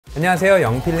안녕하세요.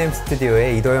 영필름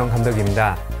스튜디오의 이도영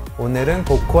감독입니다. 오늘은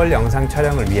고퀄 영상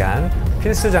촬영을 위한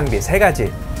필수 장비 3가지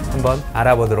한번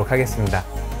알아보도록 하겠습니다.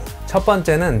 첫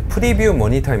번째는 프리뷰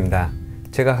모니터입니다.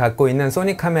 제가 갖고 있는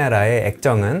소니 카메라의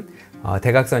액정은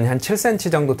대각선이 한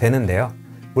 7cm 정도 되는데요.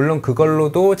 물론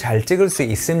그걸로도 잘 찍을 수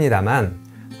있습니다만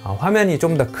화면이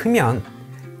좀 더 크면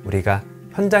우리가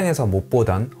현장에서 못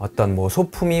보던 어떤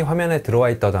소품이 화면에 들어와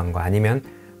있다던가 아니면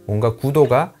뭔가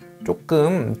구도가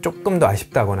조금 더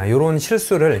아쉽다거나 이런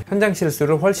실수를, 현장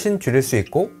실수를 훨씬 줄일 수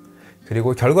있고,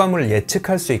 그리고 결과물을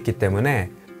예측할 수 있기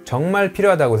때문에 정말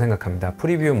필요하다고 생각합니다.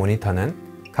 프리뷰 모니터는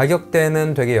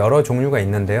가격대는 되게 여러 종류가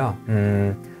있는데요.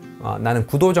 나는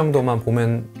구도 정도만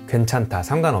보면 괜찮다,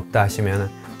 상관없다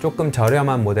하시면 조금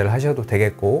저렴한 모델을 하셔도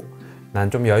되겠고, 난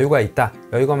좀 여유가 있다,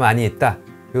 여유가 많이 있다,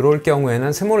 이럴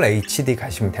경우에는 스몰 HD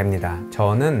가시면 됩니다.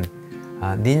 저는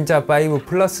닌자 5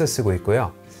 플러스 쓰고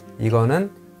있고요.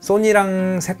 이거는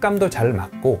소니랑 색감도 잘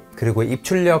맞고, 그리고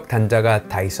입출력 단자가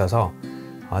다 있어서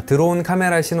들어온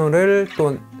카메라 신호를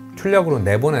또 출력으로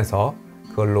내보내서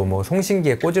그걸로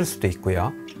송신기에 꽂을 수도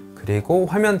있고요. 그리고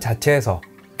화면 자체에서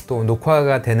또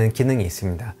녹화가 되는 기능이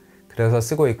있습니다. 그래서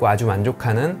쓰고 있고 아주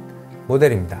만족하는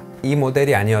모델입니다. 이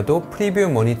모델이 아니어도 프리뷰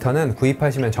모니터는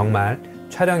구입하시면 정말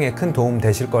촬영에 큰 도움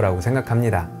되실 거라고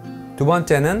생각합니다. 두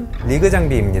번째는 리그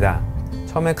장비입니다.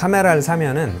 처음에 카메라를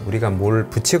사면은 우리가 뭘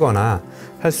붙이거나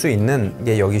할 수 있는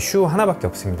게 여기 슈 하나밖에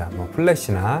없습니다.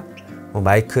 플래시나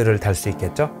마이크를 달 수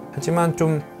있겠죠. 하지만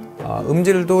좀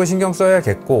음질도 신경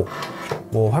써야겠고,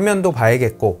 화면도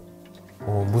봐야겠고,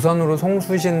 무선으로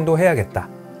송수신도 해야겠다.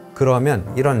 그러면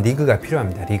이런 리그가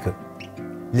필요합니다.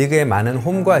 리그에 많은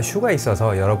홈과 슈가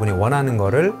있어서 여러분이 원하는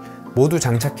거를 모두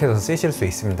장착해서 쓰실 수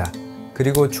있습니다.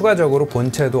 그리고 추가적으로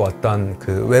본체도 어떤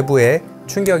그 외부의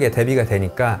충격에 대비가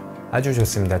되니까 아주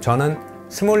좋습니다. 저는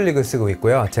스몰 리그 쓰고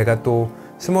있고요. 제가 또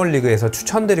스몰 리그에서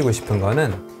추천드리고 싶은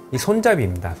거는 이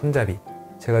손잡이입니다. 손잡이.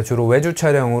 제가 주로 외주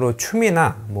촬영으로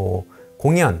춤이나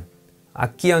공연,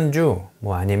 악기 연주,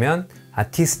 아니면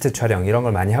아티스트 촬영 이런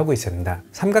걸 많이 하고 있습니다.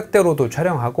 삼각대로도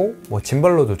촬영하고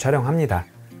짐벌로도 촬영합니다.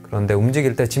 그런데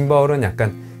움직일 때 짐벌은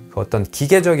약간 어떤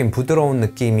기계적인 부드러운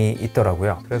느낌이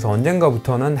있더라고요. 그래서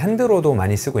언젠가부터는 핸드로도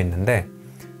많이 쓰고 있는데,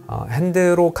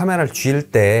 핸드로 카메라를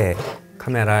쥘 때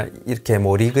카메라 이렇게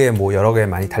리그에 여러 개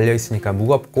많이 달려 있으니까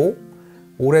무겁고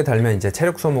오래 달면 이제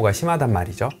체력 소모가 심하단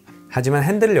말이죠. 하지만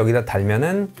핸들을 여기다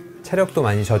달면은 체력도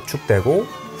많이 저축되고,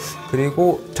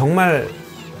 그리고 정말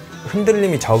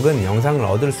흔들림이 적은 영상을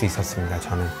얻을 수 있었습니다.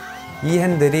 저는 이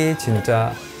핸들이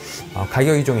진짜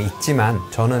가격이 좀 있지만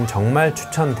저는 정말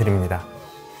추천드립니다.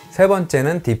 세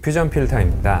번째는 디퓨전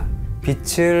필터입니다.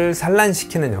 빛을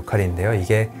산란시키는 역할인데요.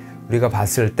 이게 우리가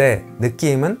봤을 때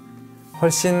느낌은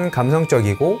훨씬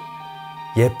감성적이고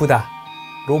예쁘다로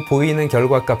보이는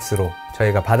결과값으로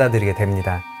저희가 받아들이게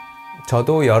됩니다.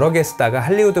 저도 여러 개 쓰다가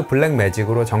헐리우드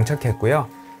블랙매직으로 정착했고요.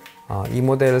 이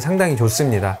모델 상당히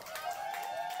좋습니다.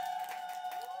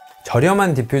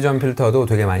 저렴한 디퓨전 필터도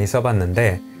되게 많이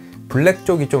써봤는데 블랙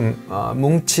쪽이 좀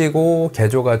뭉치고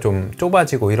개조가 좀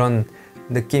좁아지고 이런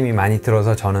느낌이 많이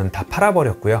들어서 저는 다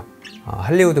팔아버렸고요.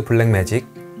 헐리우드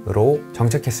블랙매직으로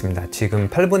정착했습니다. 지금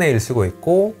 8분의 1 쓰고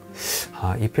있고,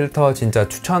 이 필터 진짜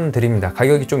추천드립니다.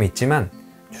 가격이 좀 있지만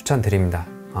추천드립니다.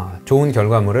 좋은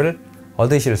결과물을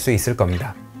얻으실 수 있을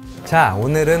겁니다. 자,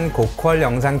 오늘은 고퀄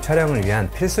영상 촬영을 위한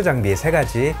필수 장비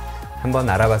 3가지 한번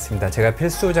알아봤습니다. 제가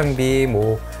필수 장비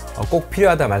꼭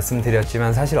필요하다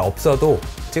말씀드렸지만 사실 없어도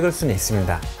찍을 수는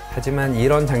있습니다. 하지만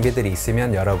이런 장비들이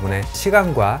있으면 여러분의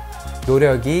시간과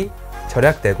노력이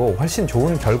절약되고 훨씬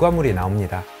좋은 결과물이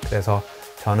나옵니다. 그래서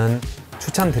저는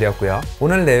추천드렸고요.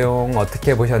 오늘 내용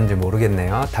어떻게 보셨는지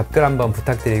모르겠네요. 답글 한번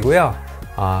부탁드리고요.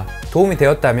 도움이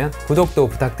되었다면 구독도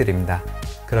부탁드립니다.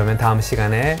 그러면 다음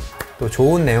시간에 또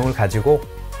좋은 내용을 가지고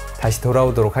다시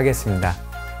돌아오도록 하겠습니다.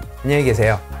 안녕히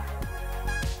계세요.